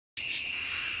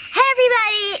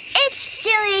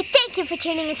thank you for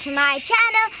tuning into my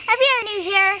channel. If you're new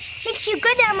here, make sure you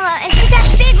go down below and hit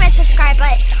that big red subscribe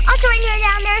button. Also, when you're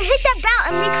down there, hit that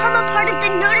bell and become a part of the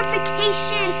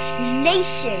notification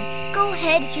nation. Go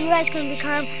ahead so you guys can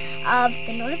become of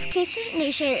the notification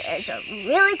nation. It's a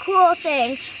really cool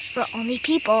thing for only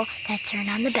people that turn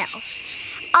on the bells.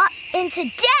 And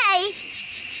today,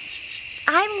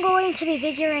 I'm going to be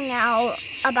figuring out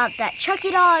about that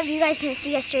Chucky doll. If you guys didn't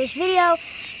see yesterday's video,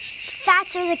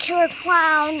 Fatso the killer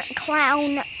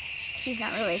clown, he's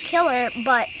not really a killer,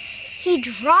 but he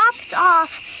dropped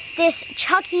off this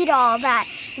Chucky doll that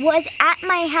was at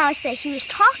my house that he was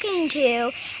talking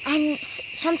to, and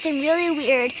something really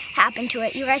weird happened to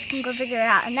it. You guys can go figure it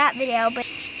out in that video.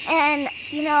 And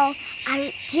you know,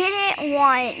 I didn't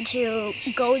want to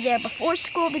go there before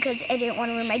school because I didn't want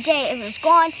to ruin my day. It was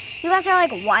gone. You guys are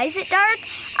like, why is it dark?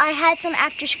 I had some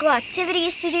after school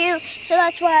activities to do, so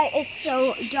that's why it's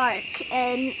so dark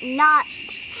and not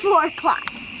 4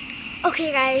 o'clock.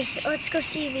 Okay guys, let's go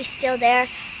see if he's still there.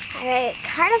 I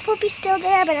kind of hope he's still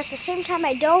there, but at the same time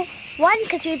I don't. 1,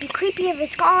 because it would be creepy if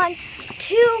it's gone.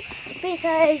 2,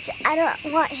 because I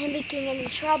don't want him making any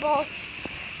trouble.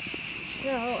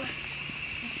 So,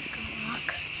 let's go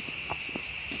look.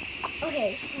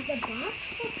 Okay, so the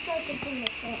box looks like it's in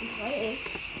the same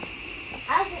place. It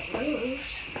hasn't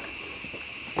moved.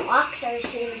 The locks are the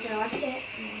same as I left it.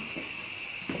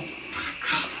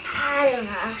 I don't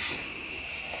know.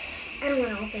 I don't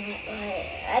want to open it, but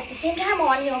at the same time I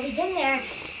want to know if he's in there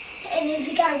and if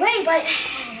he got away, but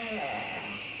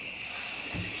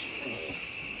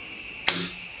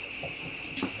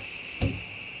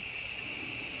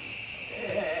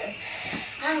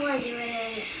I don't want to do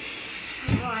it.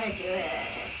 I don't want to do it.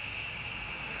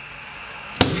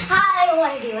 I don't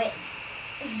want to do it.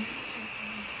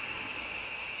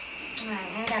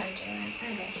 Alright, I gotta do it.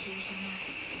 I gotta see you somewhere.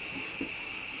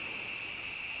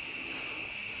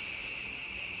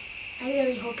 I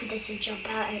really hope he doesn't jump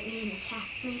out at me and attack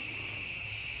me.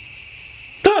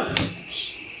 Ah!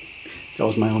 That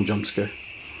was my own jump scare.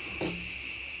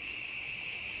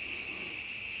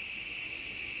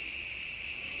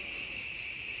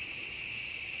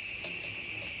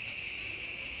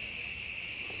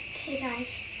 Okay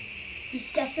guys,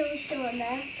 he's definitely still in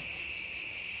there.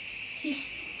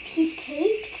 He's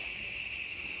taped.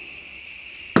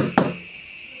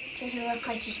 Doesn't look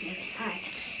like he's moving. Alright,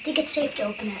 I think it's safe to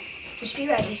open it. Just be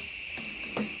ready.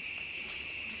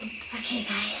 Okay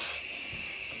guys.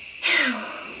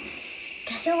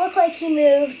 Doesn't look like he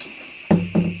moved.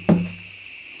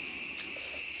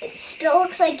 It still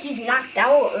looks like he's knocked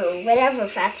out or whatever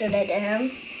Fatso did to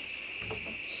him.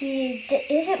 He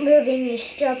isn't moving, he's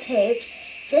still taped.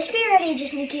 Just be ready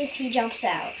just in case he jumps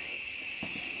out.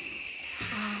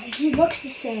 He looks the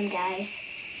same, guys.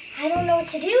 I don't know what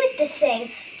to do with this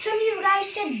thing. Some of you guys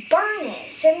said burn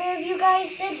it. Some of you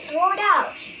guys said throw it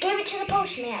out. Give it to the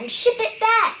postman. Ship it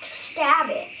back. Stab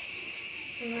it.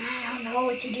 I don't know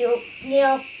what to do. You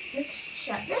know, let's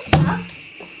shut this up.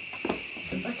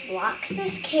 Let's lock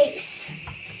this case.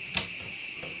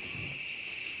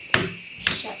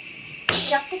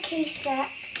 Shut the case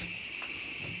back.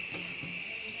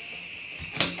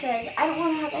 Because I don't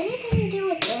want to have anything to do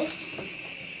with this.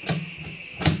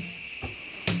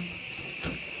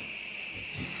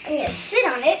 I'm going to sit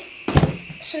on it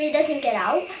so he doesn't get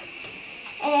out.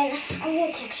 And I'm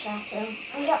going to text Fatso.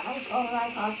 I got my phone in my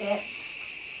pocket.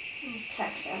 I'm going to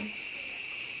text him.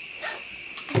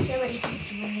 I see what he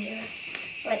thinks over here.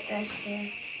 What goes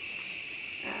here.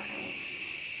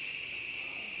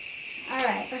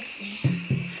 Alright, let's see.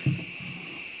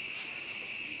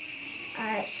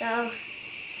 Alright, so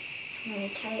I'm going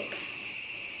to type,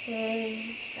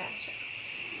 hey Fatso.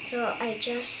 So I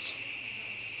just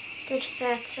did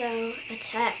Fatso a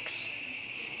text.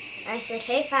 I said,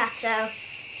 hey Fatso.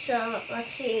 So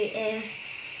let's see if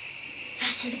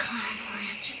Fatso the clown will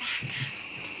answer back.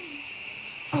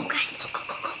 Oh guys,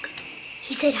 look.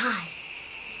 He said hi.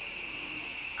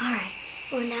 Alright,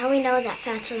 well now we know that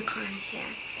Fatso the clown is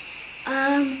here.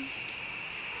 I'm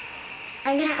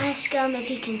gonna ask him if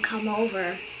he can come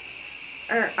over.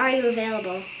 Or are you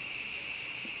available?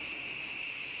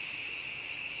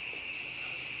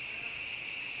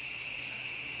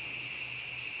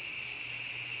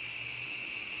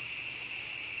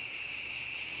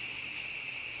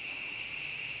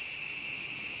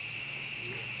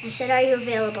 I said, are you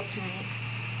available tonight?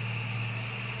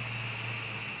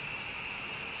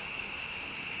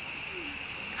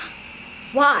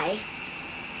 Why?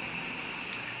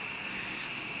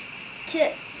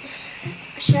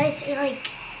 Should I say, like,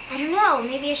 I don't know,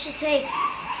 maybe I should say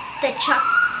the Chuck.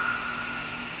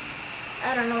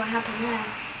 I don't know what happened there.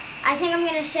 I think I'm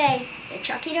gonna say the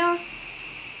Chucky doll.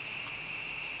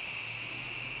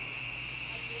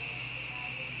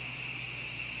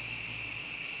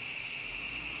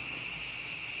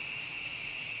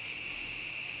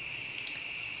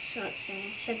 So let's see,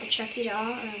 I said the Chucky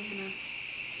doll, and I'm gonna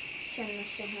send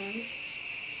this to him.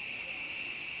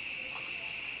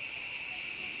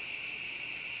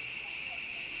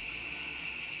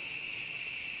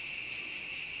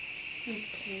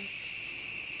 Let's see.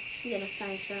 I'm gonna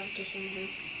find something to send him.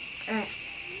 Alright.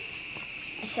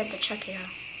 I said the Chucky doll.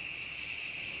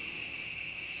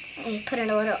 And he put in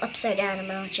a little upside down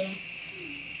emoji.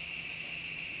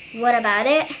 What about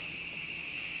it?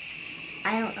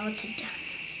 I don't know what to do.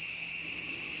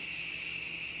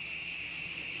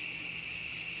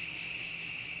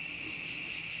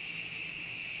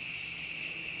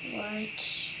 What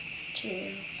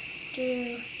to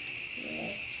do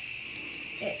with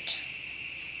it?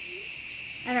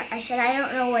 I said I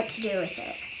don't know what to do with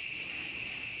it.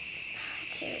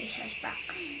 Let's see what he says back.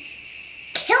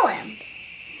 Kill him.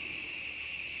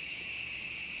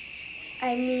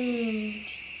 I'm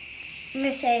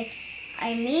gonna say,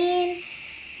 I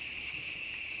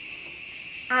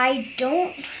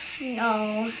don't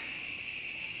know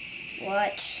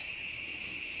what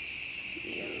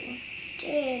you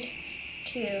did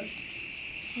to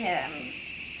him,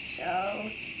 so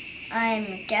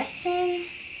I'm guessing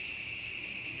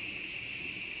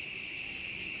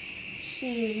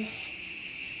he's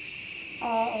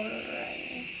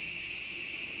alright.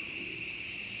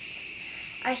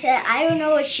 I said, I don't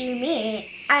know what you mean.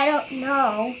 I don't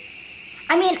know.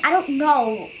 I don't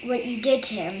know what you did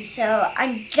to him, so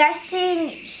I'm guessing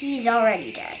he's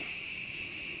already dead.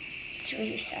 That's what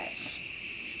he says.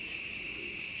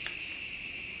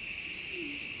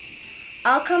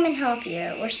 I'll come and help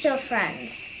you. We're still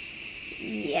friends.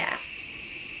 Yeah.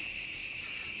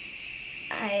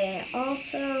 I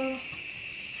also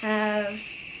have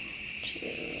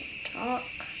to talk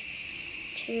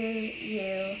to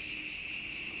you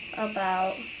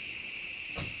about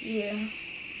you.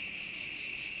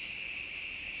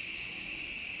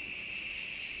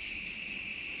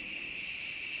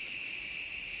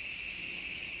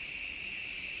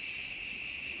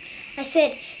 I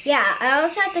said, yeah, I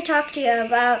also have to talk to you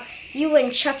about you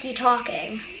and Chucky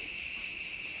talking.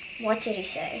 What did he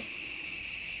say?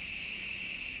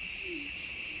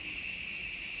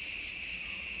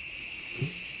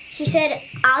 He said,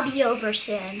 I'll be over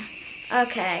soon.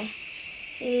 Okay.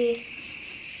 See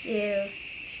you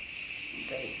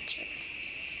later.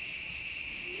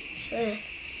 So,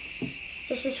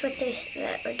 this is what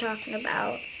that we're talking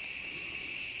about.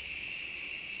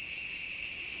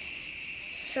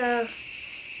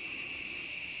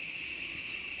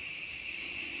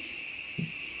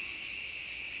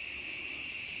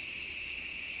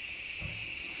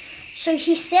 So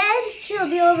he said he'll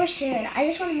be over soon. I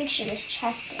just want to make sure this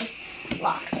chest is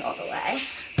locked all the way.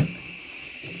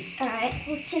 Alright,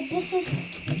 let's see, this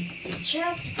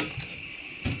chest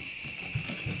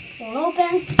won't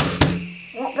open,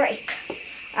 won't break.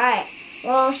 Alright,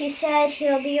 well, he said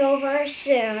he'll be over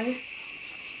soon.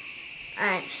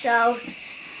 Alright, so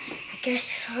I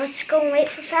guess let's go and wait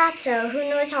for Fatso. Who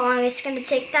knows how long it's going to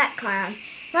take that clown.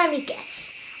 Let me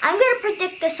guess. I'm going to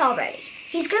predict this already.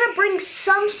 He's going to bring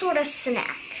some sort of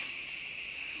snack.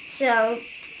 So,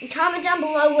 comment down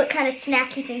below what kind of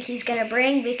snack you think he's going to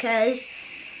bring, because,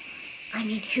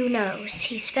 who knows?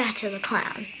 He's Fatso the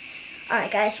Clown.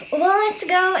 Alright guys, well, let's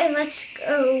go and let's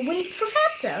go wait for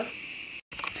Fatso.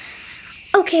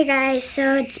 Okay guys,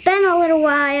 so it's been a little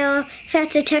while.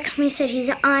 Fatso texted me, said he's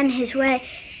on his way.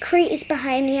 Crate is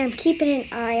behind me. I'm keeping an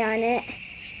eye on it.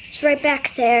 It's right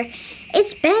back there.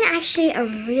 It's been actually a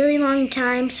really long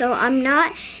time, so I'm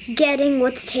not getting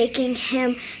what's taking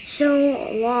him so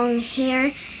long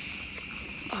here.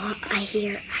 Oh, I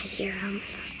hear him.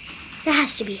 That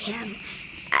has to be him.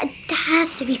 That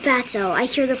has to be Fatso. I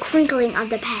hear the crinkling of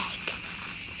the bag.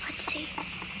 Let's see.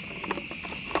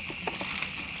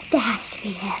 That has to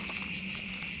be him.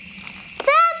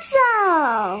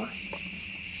 Fatso!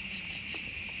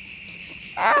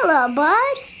 Hello,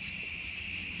 bud.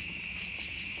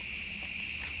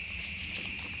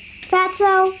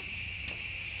 Fatso,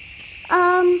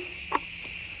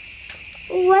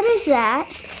 what is that?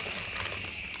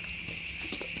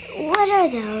 What are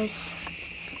those?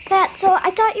 Fatso,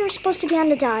 I thought you were supposed to be on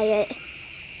the diet.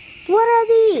 What are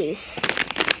these?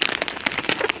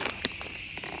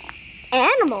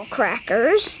 Animal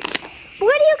crackers?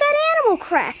 Where do you got animal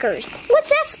crackers? What's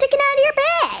that sticking out of your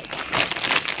bag?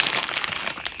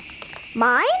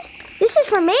 Mine? This is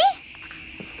for me?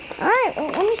 All right, well,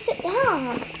 let me sit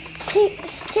down.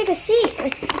 Take a seat.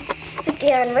 sit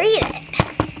there and read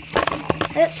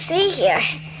it. Let's see here.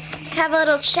 Have a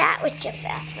little chat with you,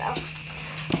 Fatso.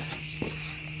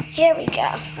 Here we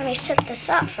go. Let me set this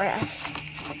up for us.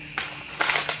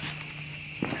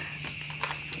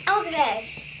 Okay,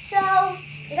 so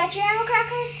you got your animal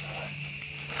crackers?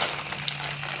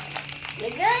 You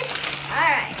good?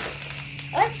 Alright.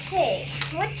 Let's see.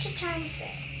 What you trying to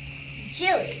say?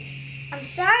 Jilly, I'm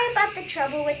sorry about the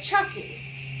trouble with Chucky.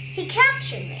 He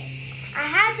captured me. I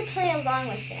had to play along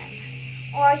with him.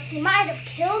 Or he might have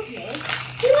killed me.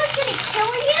 He was going to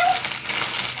kill you?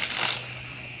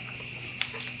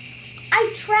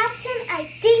 I trapped him. I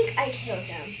think I killed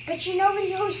him. But you know what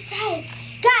he always says?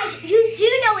 Guys, you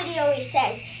do know what he always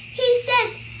says. He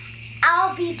says,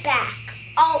 I'll be back.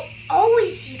 I'll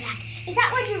always be back. Is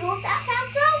that what he wrote that,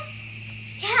 Fatso?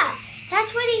 Yeah,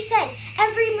 that's what he says.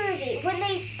 Every movie,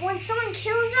 when someone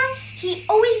kills him, he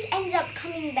always ends up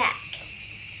coming back.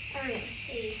 All right, let's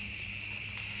see.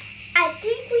 I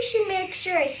think we should make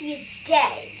sure he's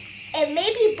dead and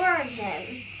maybe burn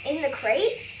him in the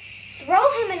crate,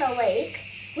 throw him in a lake.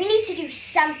 We need to do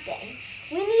something.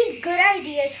 We need good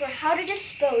ideas for how to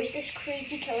dispose this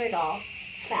crazy killer doll,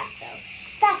 Fatso.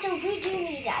 Fatso, we do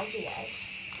need ideas.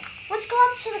 Let's go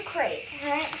up to the crate,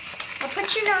 all right? I'll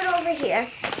put your note over here.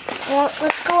 Well,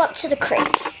 let's go up to the crate.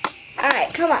 All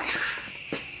right, come on.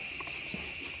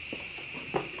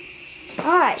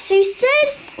 All right, so you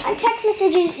said on text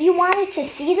messages you wanted to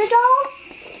see the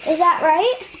doll? Is that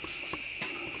right?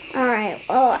 All right,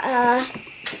 well,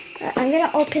 I'm going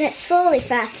to open it slowly,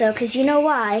 Fatso, because you know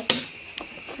why.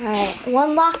 All right,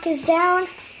 one lock is down.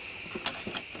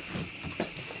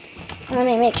 Let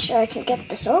me make sure I can get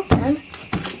this open.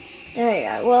 There you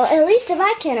go. Well, at least if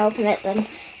I can't open it, then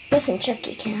listen,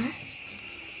 Chucky can.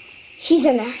 He's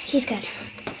in there. He's good.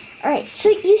 All right, so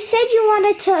you said you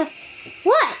wanted to...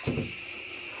 What?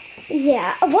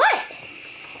 Yeah, what?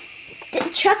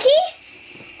 Chucky?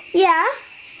 Yeah.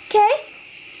 Okay.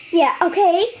 Yeah,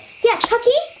 okay. Yeah,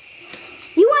 Chucky?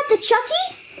 You want the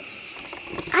Chucky?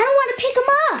 I don't want to pick him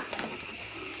up.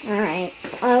 All right.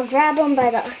 I'll grab him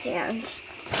by the hands.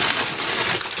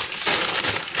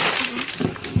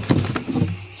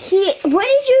 What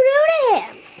did you do to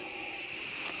him?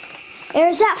 Or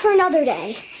is that for another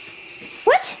day?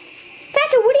 What?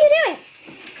 Fatso, what are you doing?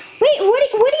 Wait, what are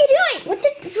you doing? What?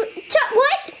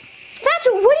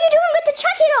 Fatso, what are you doing with the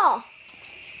Chucky doll?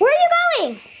 Where are you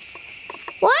going?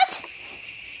 What?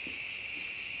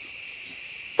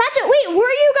 Fatso, wait, where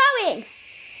are you going?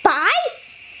 Bye?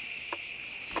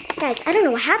 Guys, I don't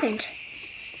know what happened.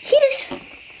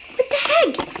 What the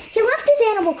heck? He left his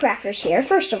animal crackers here,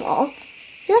 first of all.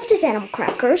 He left his animal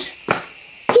crackers.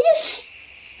 He just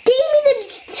gave me the...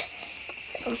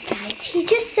 Oh, guys,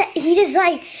 he's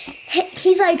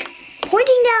like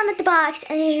pointing down at the box,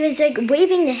 and he was like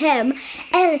waving to him,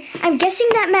 and I'm guessing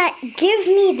that meant give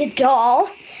me the doll.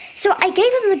 So I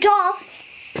gave him the doll.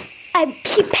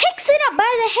 He picks it up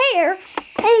by the hair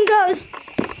and goes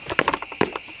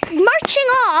marching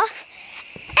off,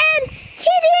 and he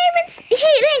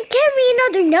didn't give me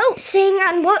another note saying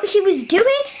on what he was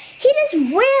doing. He just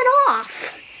ran off.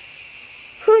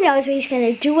 Who knows what he's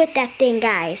gonna do with that thing,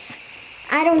 guys?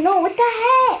 I don't know. What the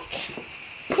heck?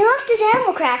 He left his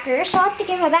animal crackers, so I'll have to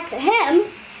give it back to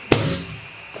him.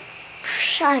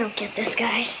 I don't get this,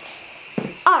 guys.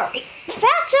 Alright.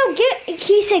 Fatso,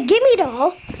 he said, give me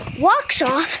doll, walks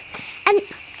off, and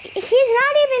he's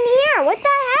not even here. What the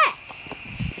heck?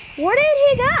 Where did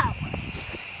he go?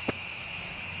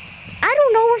 I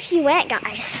don't know where he went,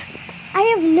 guys. I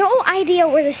have no idea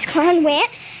where this clown went,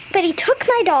 but he took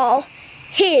my doll,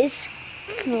 his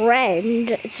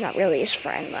friend. It's not really his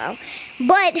friend, though.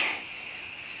 But,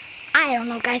 I don't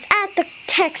know, guys. I have to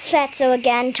text Fatso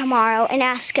again tomorrow and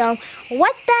ask him,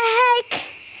 what the heck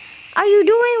are you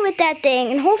doing with that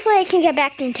thing? And hopefully I can get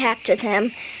back in touch with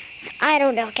him. I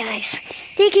don't know, guys.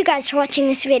 Thank you guys for watching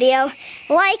this video.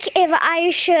 Like if I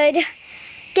should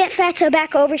get Fatso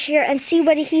back over here and see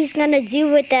what he's going to do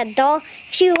with that doll.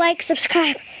 If you like,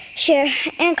 subscribe, share,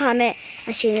 and comment.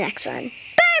 I'll see you in the next one.